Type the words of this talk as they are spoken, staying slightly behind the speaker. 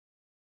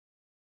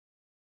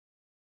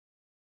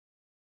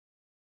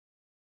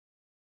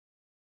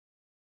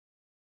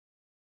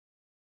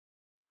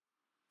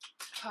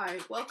Hi,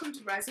 welcome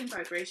to Rising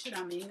Vibration.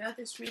 I'm Inga.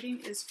 This reading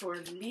is for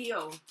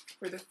Leo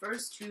for the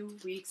first 2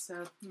 weeks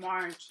of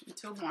March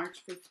until March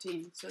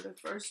 15th. So the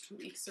first 2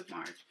 weeks of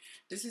March.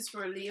 This is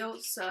for Leo,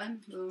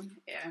 Sun, Moon,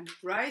 and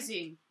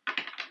Rising.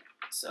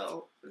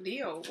 So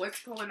Leo,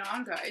 what's going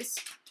on, guys?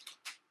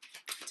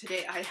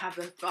 Today I have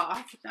a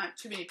thought. Not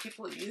too many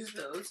people use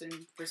those, and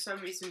for some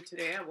reason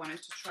today I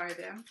wanted to try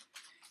them.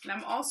 And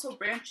I'm also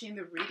branching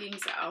the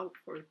readings out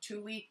for a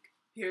 2-week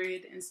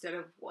period instead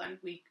of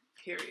 1-week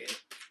period.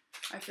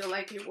 I feel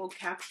like it will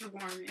capture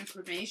more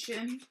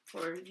information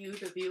for you,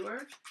 the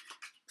viewer.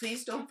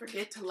 Please don't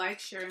forget to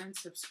like, share, and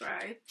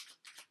subscribe,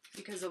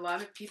 because a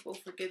lot of people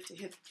forget to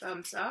hit the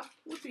thumbs up.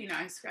 Would be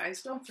nice,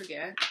 guys. Don't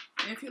forget.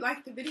 And if you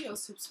like the video,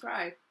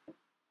 subscribe.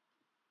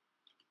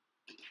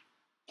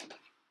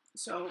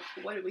 So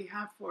what do we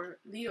have for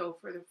Leo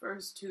for the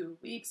first 2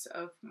 weeks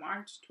of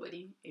March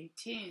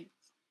 2018?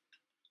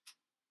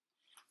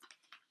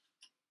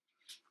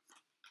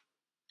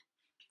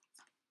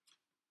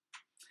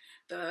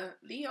 The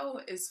Leo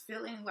is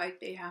feeling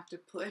like they have to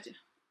put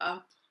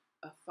up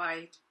a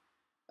fight,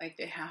 like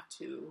they have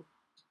to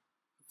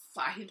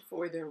fight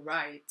for their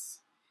rights.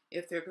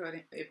 If they're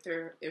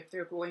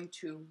going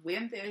to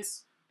win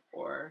this,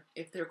 or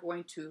if they're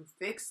going to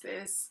fix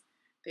this,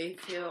 they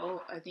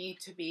feel a need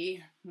to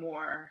be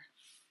more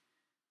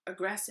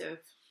aggressive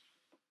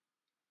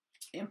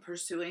in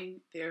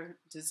pursuing their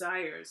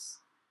desires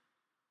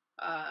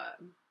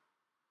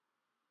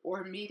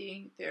or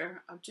meeting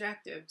their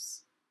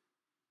objectives.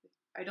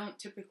 I don't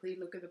typically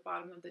look at the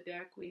bottom of the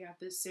deck. We have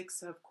the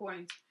 6 of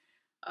coins.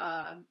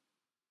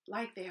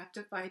 Like they have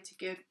to fight to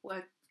get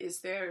what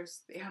is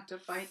theirs. They have to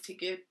fight to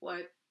get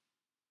what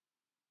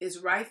is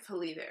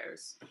rightfully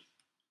theirs.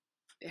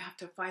 They have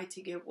to fight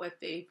to get what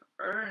they've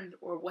earned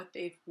or what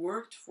they've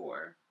worked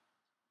for.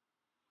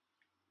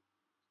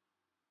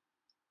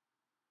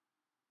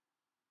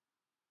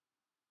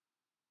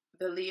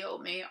 The Leo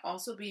may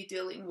also be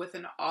dealing with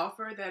an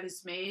offer that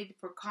is made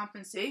for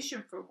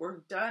compensation for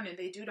work done, and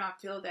they do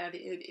not feel that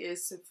it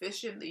is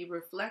sufficiently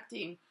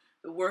reflecting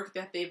the work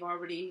that they've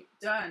already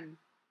done.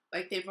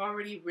 Like they've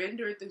already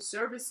rendered the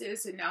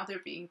services and now they're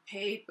being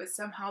paid, but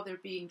somehow they're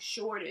being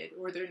shorted,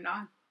 or they're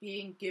not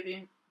being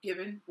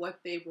given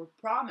what they were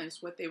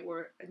promised, what they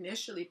were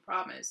initially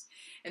promised.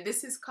 And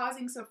this is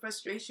causing some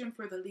frustration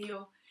for the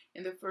Leo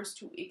in the first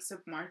 2 weeks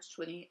of March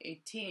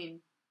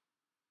 2018.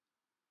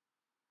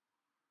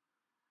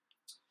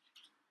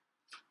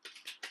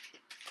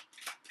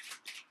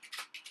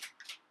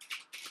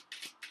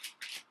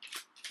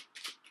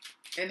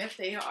 And if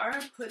they are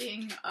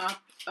putting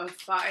up a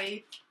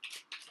fight,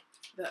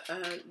 the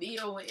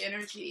Leo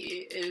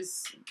energy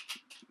is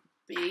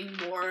being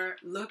more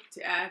looked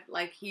at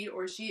like he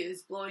or she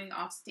is blowing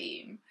off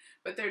steam,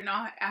 but they're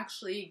not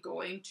actually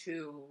going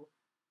to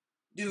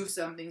do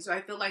something. So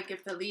I feel like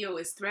if the Leo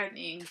is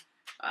threatening,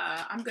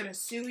 I'm going to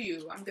sue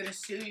you, I'm going to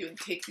sue you and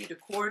take you to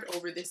court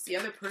over this, the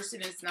other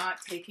person is not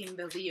taking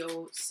the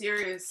Leo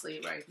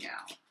seriously right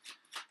now.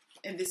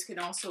 And this can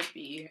also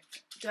be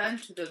done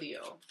to the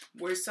Leo,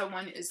 where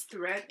someone is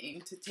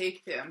threatening to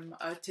take them,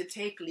 to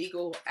take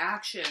legal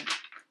action.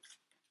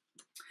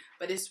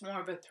 But it's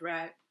more of a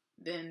threat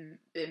than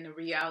a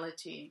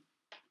reality.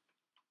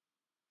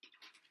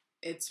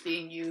 It's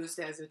being used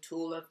as a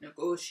tool of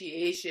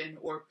negotiation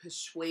or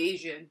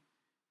persuasion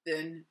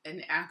than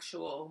an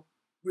actual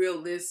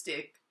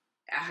realistic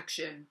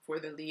action for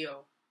the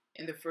Leo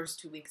in the first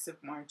 2 weeks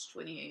of March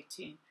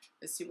 2018.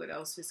 Let's see what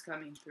else is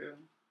coming through.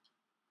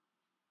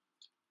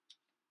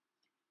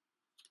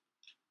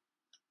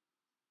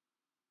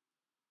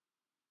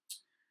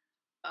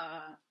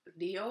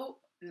 Leo,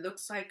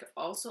 looks like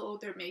also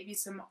there may be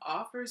some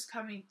offers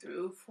coming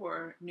through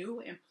for new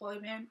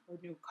employment or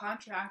new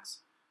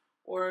contracts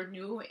or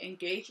new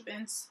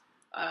engagements,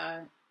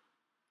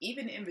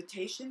 even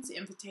invitations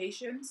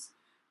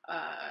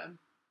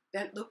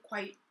that look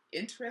quite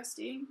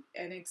interesting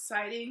and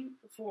exciting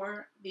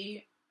for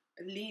the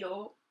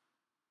Leo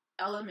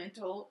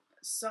elemental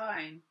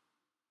sign.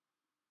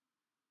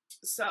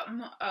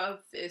 Some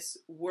of this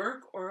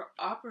work or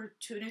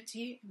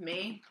opportunity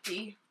may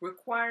be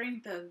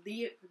requiring the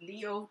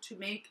Leo to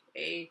make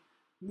a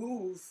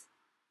move.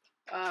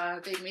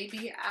 They may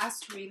be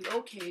asked to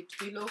relocate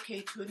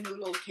to a new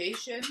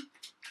location.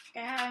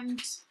 And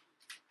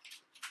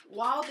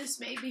while this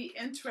may be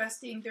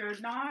interesting, they're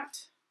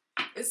not,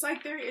 it's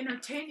like they're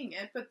entertaining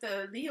it, but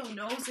the Leo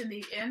knows in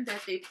the end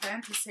that they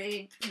plan to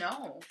say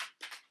no,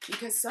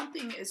 because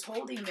something is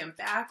holding them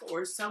back,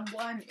 or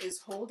someone is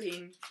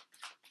holding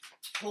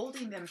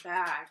them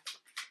back.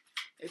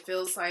 It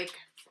feels like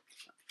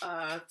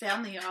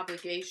family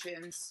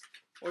obligations,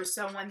 or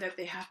someone that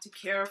they have to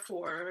care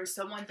for, or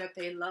someone that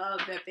they love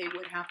that they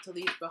would have to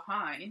leave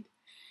behind.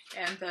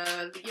 And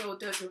the Leo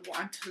doesn't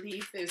want to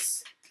leave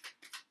this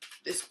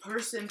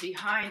person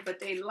behind, but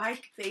they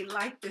like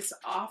this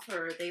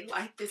offer, they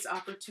like this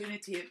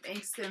opportunity. It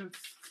makes them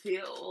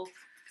feel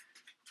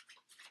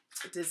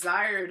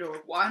desired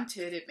or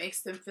wanted. It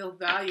makes them feel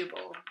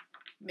valuable.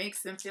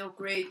 Makes them feel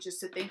great just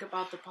to think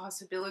about the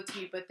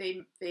possibility, but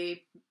they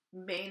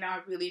may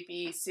not really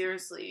be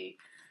seriously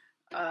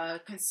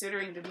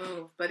considering the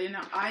move. But in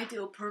an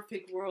ideal,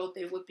 perfect world,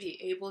 they would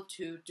be able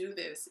to do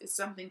this. It's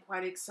something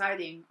quite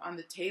exciting on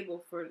the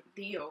table for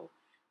Leo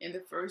in the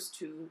first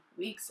 2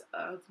 weeks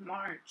of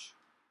March.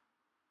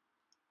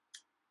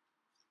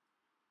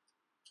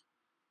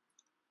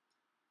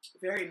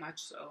 Very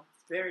much so.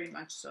 Very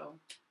much so.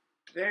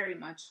 Very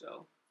much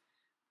so.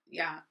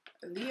 Yeah,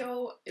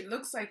 Leo, it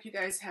looks like you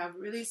guys have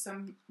really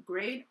some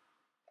great,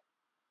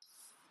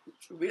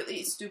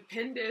 really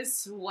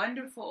stupendous,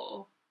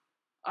 wonderful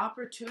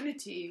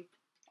opportunity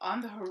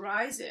on the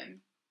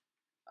horizon.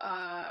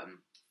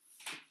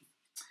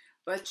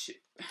 But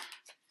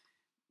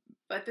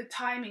the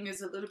timing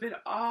is a little bit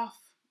off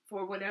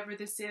for whatever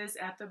this is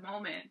at the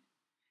moment.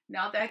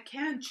 Now that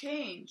can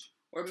change,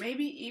 or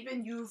maybe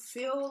even you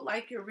feel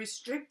like you're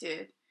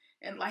restricted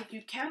and like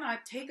you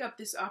cannot take up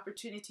this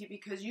opportunity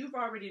because you've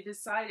already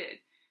decided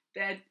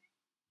that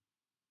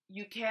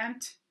you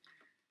can't.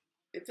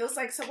 It feels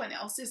like someone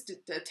else is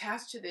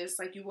attached to this,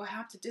 like you will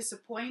have to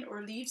disappoint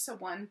or leave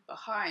someone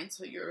behind.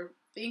 So you're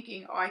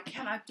thinking, oh, I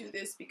cannot do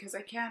this because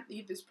I can't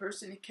leave this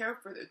person to care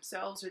for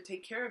themselves or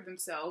take care of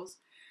themselves.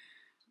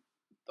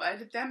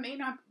 But that may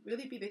not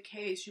really be the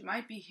case. You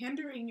might be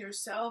hindering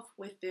yourself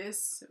with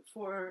this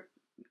for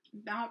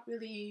not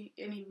really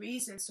any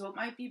reason. So it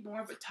might be more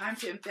of a time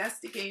to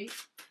investigate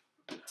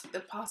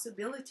the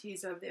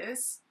possibilities of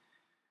this.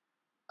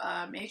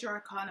 Major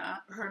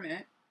Arcana,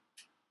 Hermit.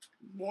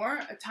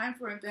 More a time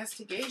for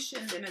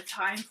investigation than a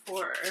time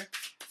for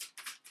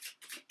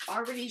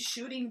already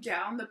shooting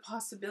down the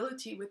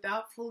possibility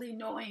without fully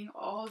knowing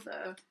all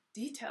the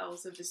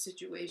details of the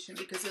situation,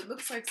 because it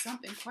looks like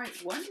something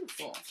quite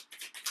wonderful.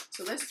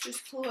 So let's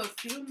just pull a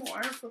few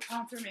more for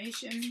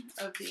confirmation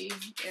of the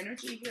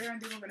energy here, and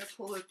then we're going to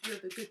pull a few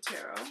of the good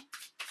tarot.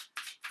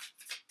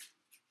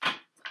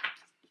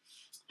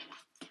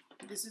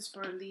 This is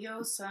for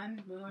Leo,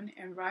 Sun, Moon,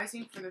 and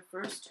Rising for the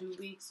first 2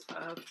 weeks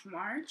of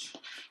March.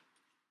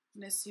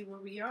 Let's see where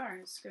we are.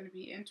 It's going to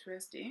be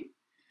interesting.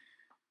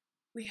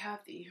 We have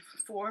the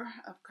Four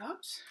of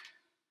Cups.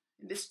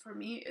 And this for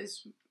me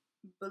is,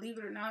 believe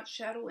it or not,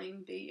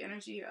 shadowing the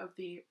energy of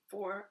the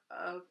Four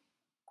of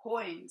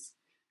Coins.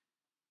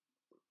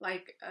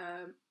 Like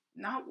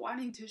not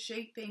wanting to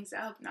shake things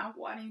up, not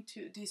wanting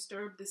to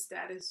disturb the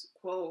status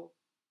quo.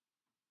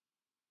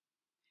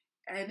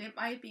 And it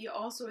might be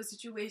also a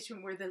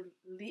situation where the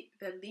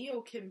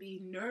Leo can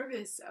be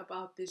nervous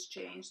about this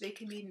change. They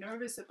can be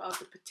nervous about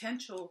the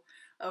potential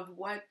of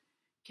what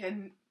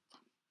can...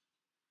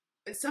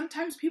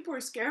 Sometimes people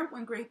are scared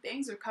when great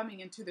things are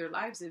coming into their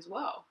lives as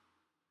well.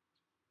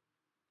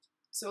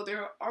 So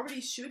they're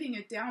already shooting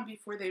it down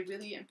before they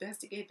really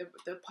investigate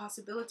the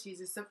possibilities.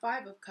 It's the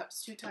Five of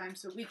Cups 2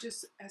 times. So we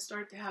just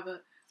start to have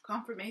a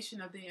confirmation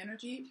of the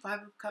energy.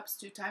 Five of Cups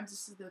 2 times.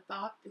 This is the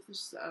thought. This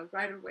is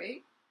right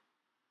away.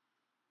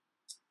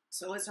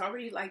 So it's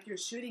already like you're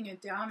shooting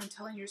it down and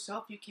telling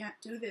yourself you can't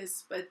do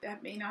this, but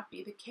that may not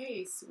be the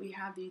case. We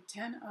have the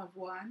Ten of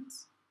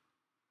Wands.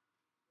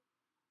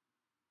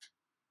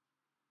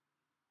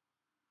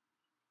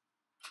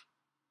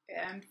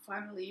 And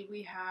finally,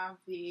 we have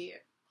the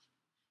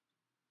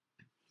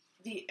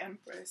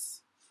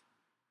Empress.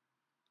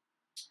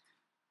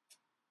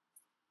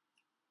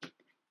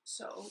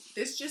 So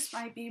this just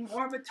might be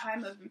more of a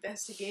time of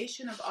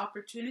investigation of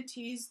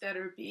opportunities that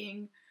are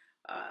being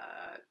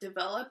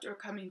developed or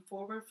coming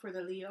forward for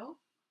the Leo,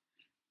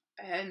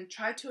 and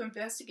try to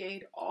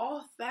investigate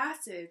all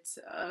facets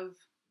of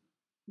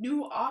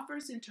new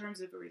offers in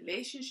terms of a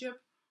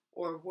relationship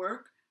or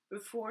work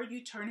before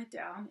you turn it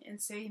down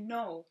and say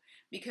no.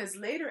 Because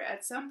later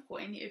at some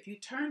point, if you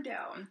turn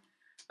down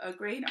a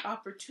great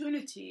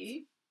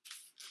opportunity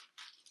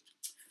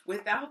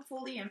without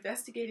fully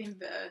investigating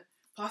the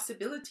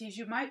possibilities,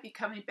 you might be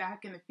coming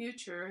back in the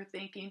future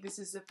thinking, this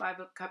is the Five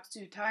of Cups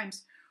 2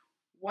 times.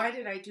 Why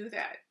did I do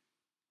that?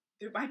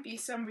 There might be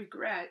some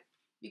regret,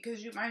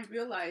 because you might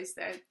realize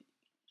that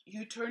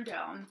you turned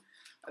down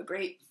a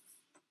great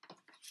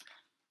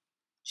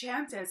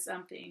chance at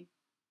something,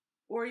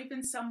 or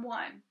even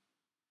someone.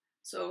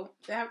 So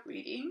that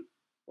reading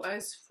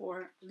was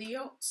for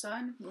Leo,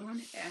 Sun,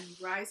 Moon, and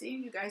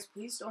Rising. You guys,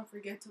 please don't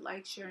forget to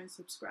like, share, and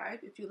subscribe.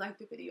 If you like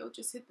the video,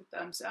 just hit the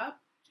thumbs up.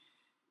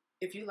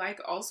 If you like,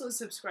 also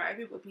subscribe.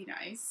 It would be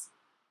nice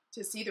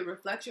to see the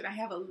reflection. I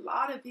have a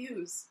lot of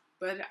views,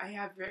 but I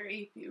have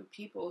very few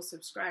people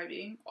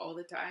subscribing all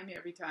the time,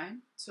 every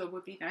time. So it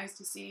would be nice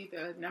to see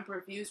the number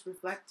of views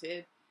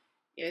reflected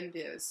in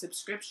the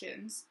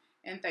subscriptions.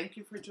 And thank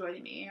you for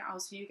joining me. I'll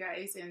see you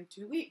guys in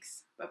 2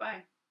 weeks.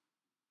 Bye-bye.